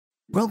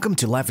Welcome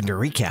to Lavender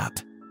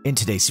Recap. In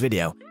today's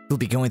video, we'll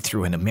be going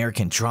through an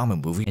American drama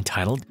movie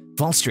entitled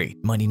Wall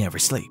Street, Money Never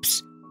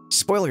Sleeps.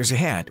 Spoilers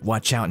ahead,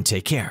 watch out and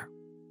take care.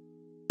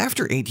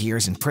 After 8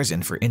 years in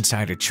prison for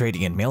insider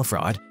trading and mail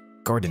fraud,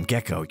 Gordon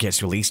Gekko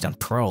gets released on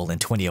parole in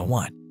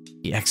 2001.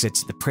 He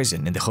exits the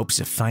prison in the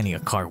hopes of finding a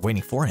car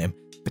waiting for him,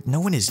 but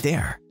no one is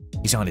there.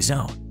 He's on his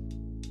own.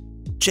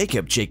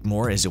 Jake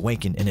Moore is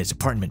awakened in his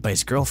apartment by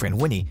his girlfriend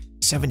Winnie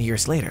 7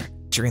 years later,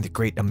 during the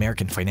Great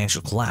American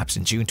Financial Collapse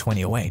in June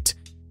 2008.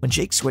 When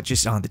Jake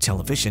switches on the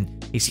television,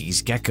 he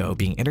sees Gekko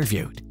being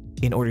interviewed.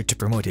 In order to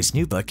promote his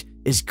new book,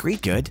 Is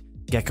Greed Good?,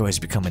 Gekko has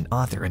become an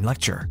author and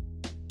lecturer.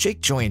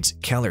 Jake joins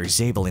Keller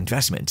Zabel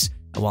Investments,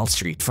 a Wall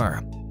Street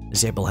firm.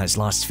 Zabel has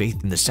lost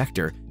faith in the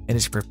sector and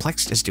is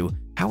perplexed as to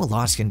how a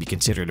loss can be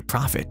considered a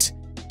profit.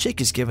 Jake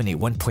is given a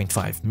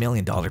 $1.5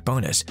 million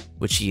bonus,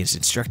 which he is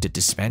instructed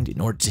to spend in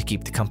order to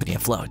keep the company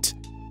afloat.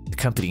 The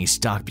company's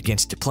stock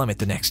begins to plummet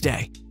the next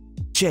day.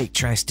 Jake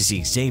tries to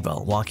see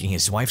Zabel walking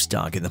his wife's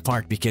dog in the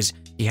park because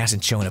he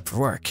hasn't shown up for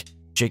work.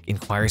 Jake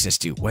inquires as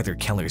to whether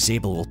Keller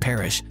Zabel will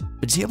perish,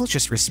 but Zabel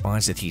just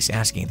responds that he's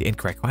asking the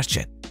incorrect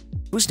question.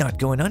 Who's not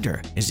going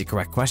under is the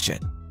correct question.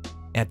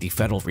 At the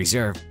Federal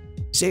Reserve,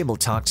 Zabel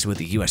talks with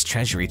the U.S.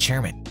 Treasury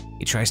chairman.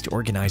 He tries to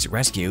organize a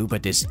rescue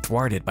but is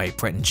thwarted by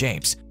Bretton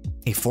James,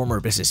 a former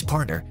business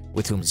partner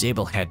with whom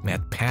Zabel had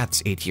met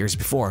paths 8 years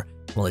before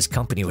while his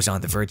company was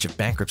on the verge of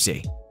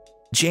bankruptcy.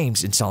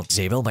 James insults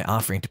Zabel by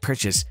offering to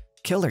purchase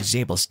Keller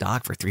Zabel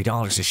stock for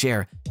 $3 a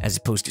share as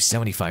opposed to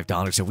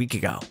 $75 a week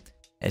ago.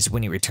 As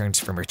Winnie returns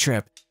from her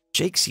trip,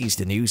 Jake sees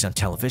the news on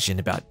television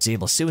about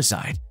Zabel's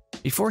suicide.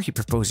 Before he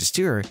proposes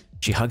to her,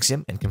 she hugs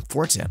him and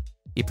comforts him.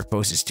 He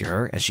proposes to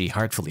her as she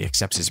heartfully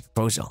accepts his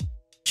proposal.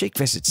 Jake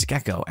visits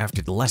Gekko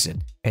after the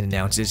lesson and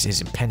announces his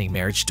impending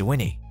marriage to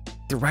Winnie.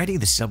 They're riding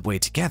the subway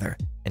together,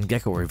 and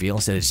Gekko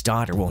reveals that his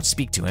daughter won't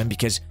speak to him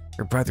because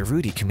her brother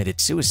Rudy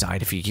committed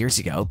suicide a few years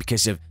ago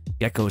because of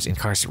Gekko's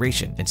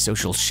incarceration and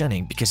social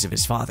shunning because of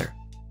his father.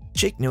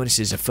 Jake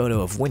notices a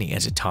photo of Winnie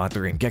as a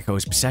toddler in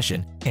Gekko's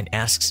possession and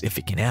asks if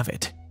he can have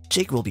it.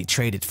 Jake will be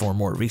traded for a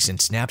more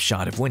recent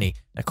snapshot of Winnie,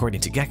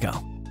 according to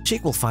Gekko.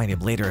 Jake will find him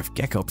later if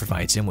Gekko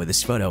provides him with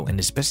his photo and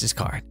his business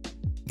card.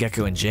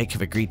 Gekko and Jake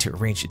have agreed to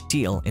arrange a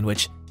deal in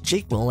which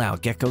Jake will allow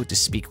Gekko to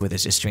speak with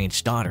his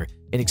estranged daughter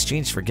in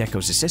exchange for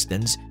Gekko's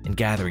assistance in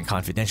gathering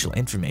confidential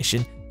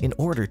information in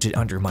order to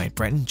undermine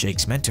Bretton,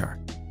 Jake's mentor.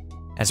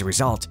 As a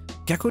result,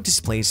 Gekko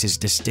displays his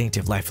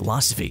distinctive life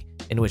philosophy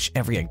in which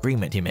every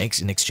agreement he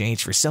makes in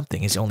exchange for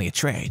something is only a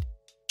trade.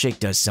 Jake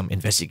does some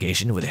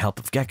investigation with the help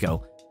of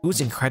Gekko, who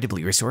is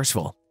incredibly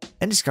resourceful,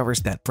 and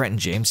discovers that Bretton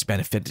James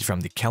benefited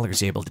from the Keller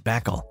Zabel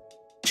debacle.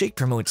 Jake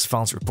promotes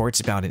false reports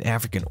about an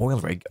African oil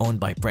rig owned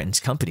by Bretton's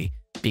company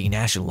being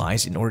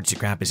nationalized in order to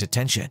grab his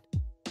attention.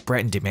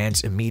 Bretton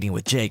demands a meeting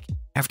with Jake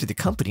after the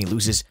company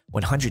loses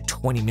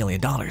 $120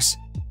 million.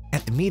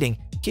 At the meeting,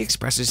 he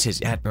expresses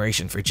his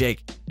admiration for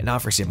Jake and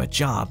offers him a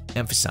job,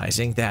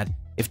 emphasizing that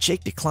if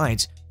Jake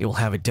declines, he will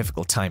have a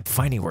difficult time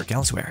finding work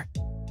elsewhere.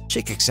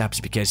 Jake accepts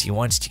because he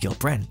wants to kill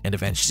Bretton and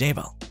avenge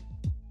Zabel.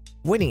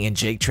 Winnie and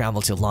Jake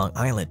travel to Long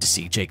Island to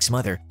see Jake's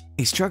mother,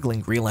 a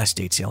struggling real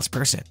estate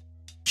salesperson.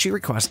 She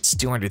requests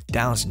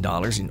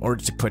 $200,000 in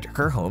order to put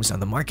her homes on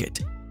the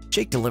market.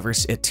 Jake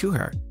delivers it to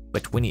her,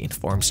 but Winnie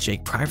informs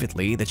Jake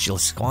privately that she'll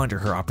squander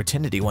her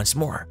opportunity once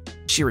more.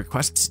 She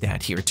requests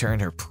that he return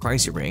her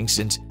prize ring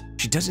since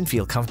she doesn't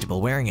feel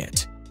comfortable wearing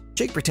it.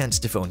 Jake pretends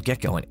to phone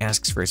Gekko and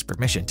asks for his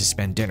permission to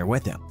spend dinner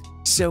with him,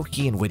 so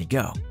he and Winnie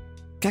go.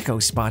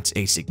 Gekko spots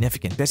a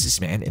significant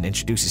businessman and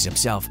introduces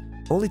himself,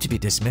 only to be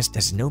dismissed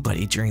as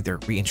nobody during their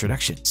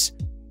reintroductions.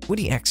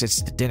 Winnie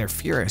exits the dinner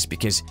furious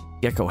because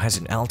Gekko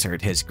hasn't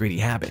altered his greedy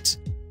habits.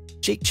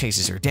 Jake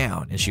chases her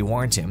down and she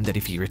warns him that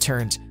if he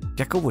returns,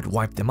 Gekko would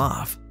wipe them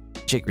off.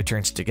 Jake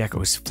returns to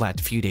Gekko's flat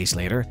a few days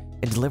later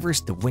and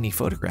delivers the Winnie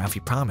photograph he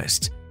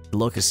promised. The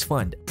Locust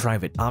Fund, a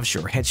private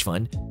offshore hedge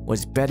fund,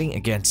 was betting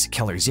against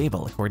Keller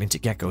Zabel according to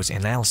Gekko's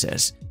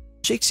analysis.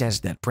 Jake says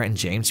that Bretton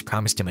James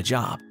promised him a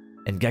job,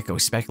 and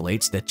Gekko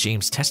speculates that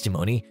James'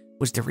 testimony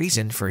was the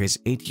reason for his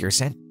 8-year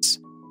sentence.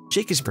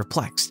 Jake is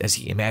perplexed as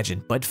he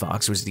imagined Bud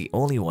Fox was the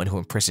only one who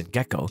imprisoned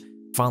Gekko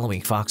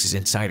following Fox's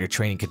insider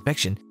trading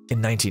conviction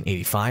in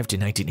 1985 to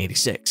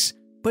 1986.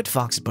 Bud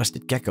Fox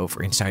busted Gekko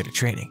for insider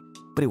trading,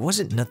 but it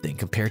wasn't nothing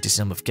compared to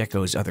some of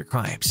Gekko's other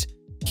crimes.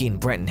 He and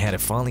Bretton had a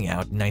falling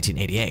out in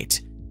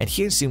 1988, and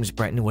he assumes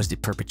Bretton was the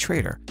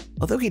perpetrator,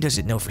 although he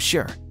doesn't know for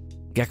sure.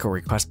 Gekko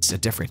requests a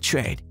different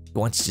trade. He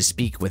wants to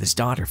speak with his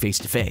daughter face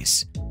to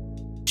face.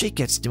 Jake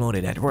gets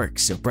demoted at work,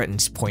 so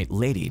Bretton's point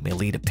lady may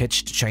lead a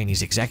pitch to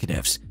Chinese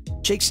executives.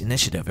 Jake's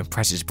initiative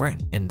impresses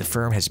Bretton, and the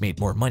firm has made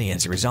more money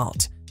as a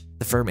result.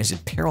 The firm is in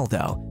peril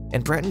though,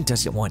 and Bretton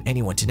doesn't want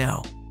anyone to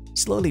know.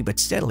 Slowly but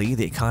steadily,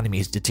 the economy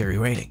is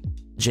deteriorating.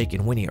 Jake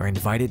and Winnie are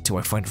invited to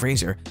a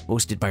fundraiser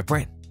hosted by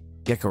Bretton.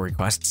 Gekko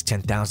requests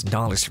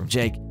 $10,000 from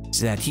Jake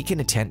so that he can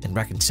attend and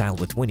reconcile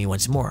with Winnie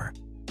once more.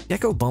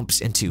 Gekko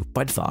bumps into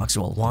Bud Fox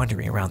while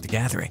wandering around the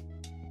gathering.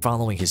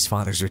 Following his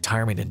father's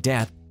retirement and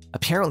death,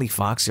 Apparently,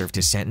 Fox served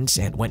his sentence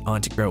and went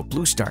on to grow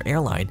Blue Star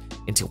Airline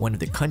into one of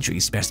the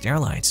country's best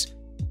airlines.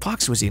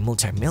 Fox was a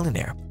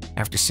multimillionaire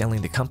after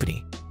selling the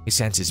company. He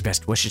sends his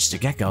best wishes to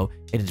Gekko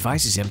and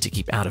advises him to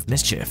keep out of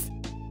mischief.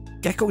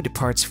 Gekko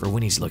departs for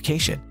Winnie's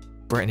location.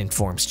 Breton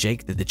informs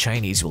Jake that the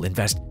Chinese will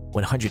invest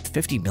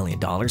 $150 million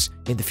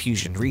in the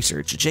fusion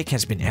research Jake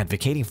has been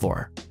advocating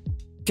for.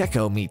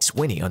 Gekko meets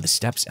Winnie on the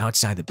steps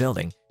outside the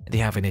building and they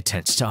have an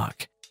intense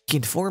talk. He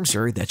informs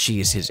her that she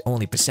is his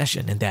only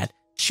possession and that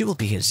she will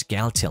be his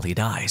gal till he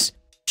dies.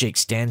 Jake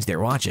stands there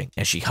watching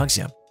as she hugs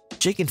him.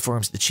 Jake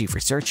informs the chief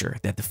researcher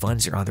that the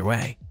funds are on their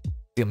way.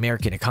 The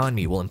American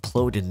economy will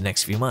implode in the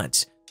next few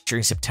months.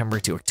 During September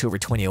to October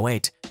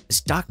 2008, the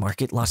stock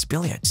market lost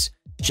billions.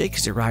 Jake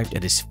has arrived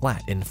at his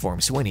flat and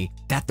informs Winnie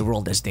that the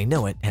world as they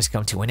know it has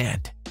come to an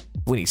end.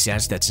 Winnie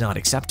says that's not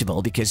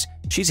acceptable because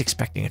she's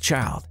expecting a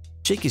child.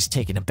 Jake is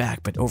taken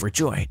aback but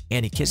overjoyed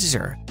and he kisses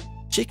her.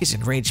 Jake is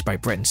enraged by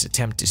Breton's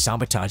attempt to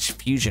sabotage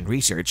fusion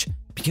research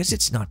because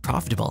it's not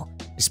profitable,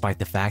 despite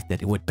the fact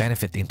that it would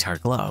benefit the entire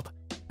globe.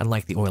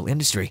 Unlike the oil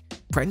industry,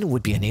 Breton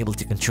would be unable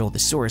to control the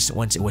source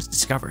once it was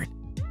discovered.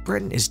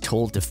 Breton is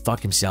told to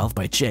fuck himself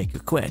by Jake, who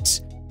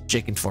quits.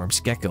 Jake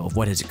informs Gekko of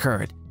what has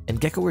occurred, and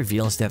Gekko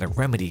reveals that a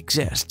remedy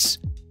exists.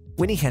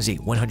 Winnie has a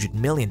 $100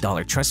 million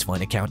trust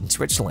fund account in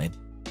Switzerland,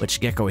 which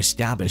Gekko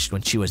established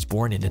when she was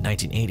born in the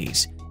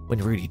 1980s. When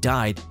Rudy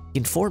died, he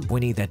informed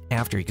Winnie that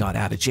after he got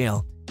out of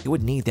jail, he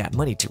would need that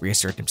money to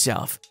reassert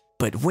himself.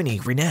 But Winnie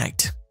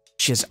reneged.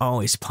 She has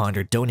always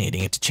pondered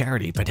donating it to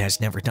charity but has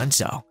never done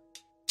so.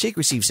 Jake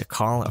receives a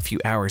call a few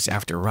hours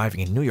after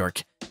arriving in New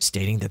York,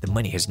 stating that the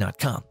money has not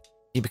come.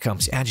 He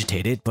becomes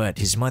agitated, but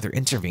his mother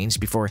intervenes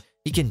before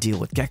he can deal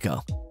with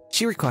Gekko.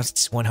 She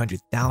requests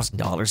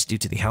 $100,000 due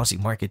to the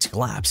housing market's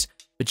collapse,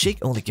 but Jake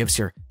only gives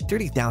her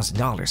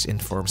 $30,000 and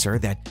informs her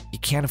that he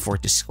can't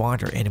afford to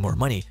squander any more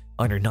money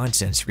on her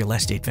nonsense real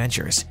estate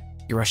ventures.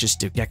 He rushes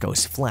to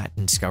Gekko's flat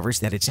and discovers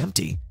that it's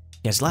empty.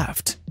 He has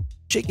left.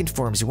 Jake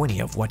informs Winnie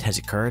of what has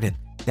occurred and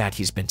that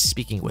he's been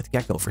speaking with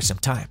Gekko for some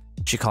time.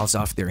 She calls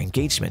off their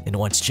engagement and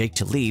wants Jake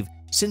to leave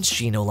since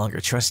she no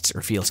longer trusts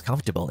or feels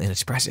comfortable in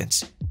his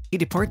presence. He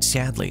departs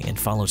sadly and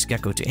follows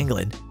Gekko to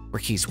England, where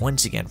he's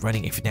once again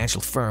running a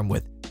financial firm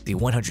with the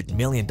 $100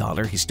 million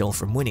he stole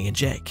from Winnie and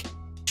Jake.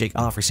 Jake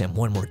offers him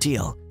one more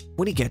deal.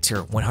 Winnie gets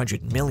her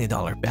 $100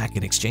 million back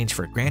in exchange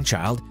for a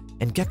grandchild,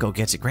 and Gekko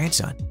gets a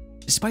grandson.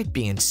 Despite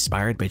being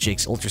inspired by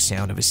Jake's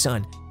ultrasound of his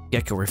son,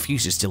 Gekko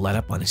refuses to let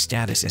up on his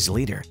status as a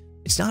leader.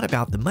 It's not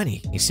about the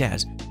money, he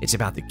says, it's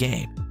about the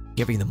game.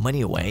 Giving the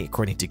money away,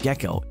 according to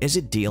Gekko, is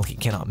a deal he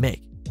cannot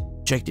make.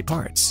 Jake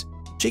departs.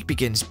 Jake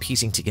begins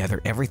piecing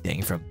together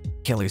everything from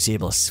Keller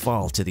Zabel's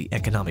fall to the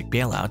economic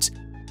bailouts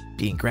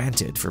being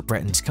granted for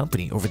Breton's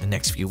company over the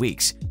next few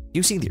weeks,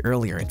 using the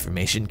earlier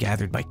information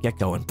gathered by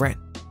Gekko and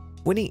Breton.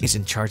 Winnie is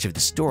in charge of the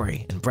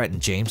story and Breton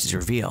James is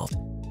revealed.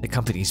 The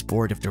company's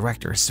board of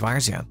directors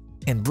fires him,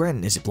 and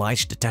Breton is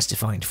obliged to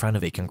testify in front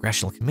of a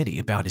congressional committee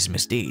about his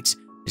misdeeds,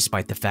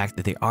 despite the fact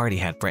that they already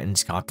had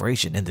Breton's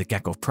cooperation in the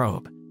Gekko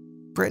probe.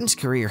 Breton's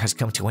career has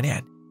come to an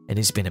end and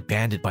has been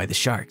abandoned by the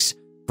Sharks.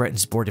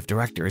 Breton's board of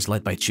directors,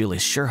 led by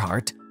Julius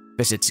Scherhart,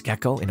 visits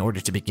Gekko in order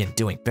to begin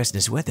doing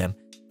business with him,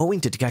 owing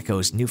to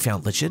Gekko's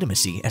newfound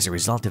legitimacy as a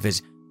result of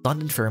his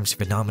London firm's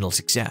phenomenal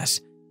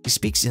success. He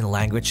speaks in a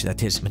language that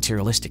his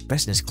materialistic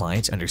business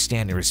clients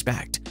understand and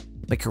respect.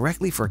 By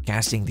correctly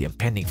forecasting the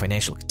impending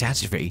financial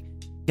catastrophe,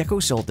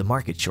 Gekko sold the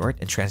market short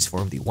and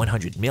transformed the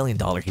 $100 million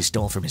he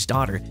stole from his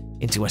daughter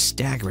into a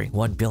staggering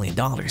 $1 billion.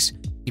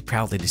 He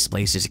proudly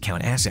displays his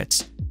account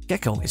assets.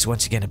 Gekko is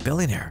once again a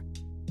billionaire.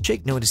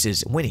 Jake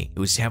notices Winnie,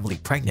 who is heavily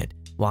pregnant,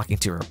 walking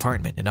to her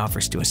apartment and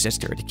offers to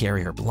assist her to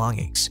carry her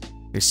belongings.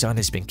 Her son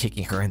has been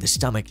kicking her in the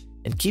stomach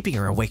and keeping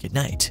her awake at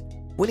night.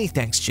 Winnie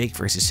thanks Jake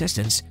for his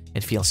assistance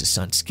and feels his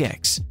son's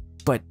kicks,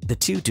 but the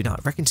two do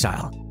not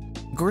reconcile.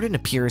 Gordon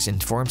appears and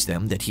informs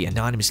them that he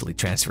anonymously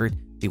transferred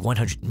the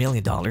 $100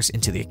 million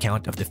into the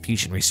account of the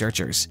fusion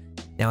researchers.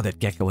 Now that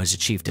Gekko has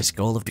achieved his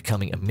goal of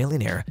becoming a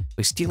millionaire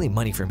by stealing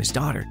money from his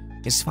daughter,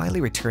 he has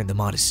finally returned the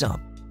modest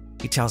sum.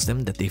 He tells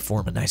them that they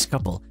form a nice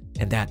couple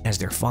and that as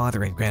their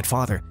father and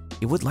grandfather,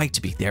 he would like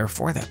to be there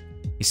for them.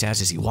 He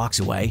says as he walks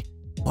away,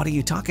 "What are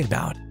you talking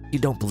about? You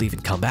don't believe in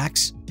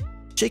comebacks?"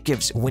 Jake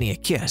gives Winnie a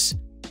kiss.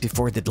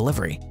 Before the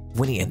delivery,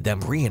 Winnie and them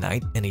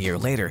reunite, and a year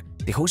later,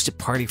 they host a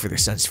party for their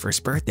son's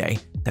first birthday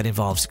that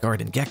involves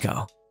Garden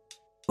Gekko.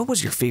 What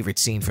was your favorite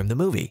scene from the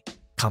movie?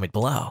 Comment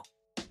below.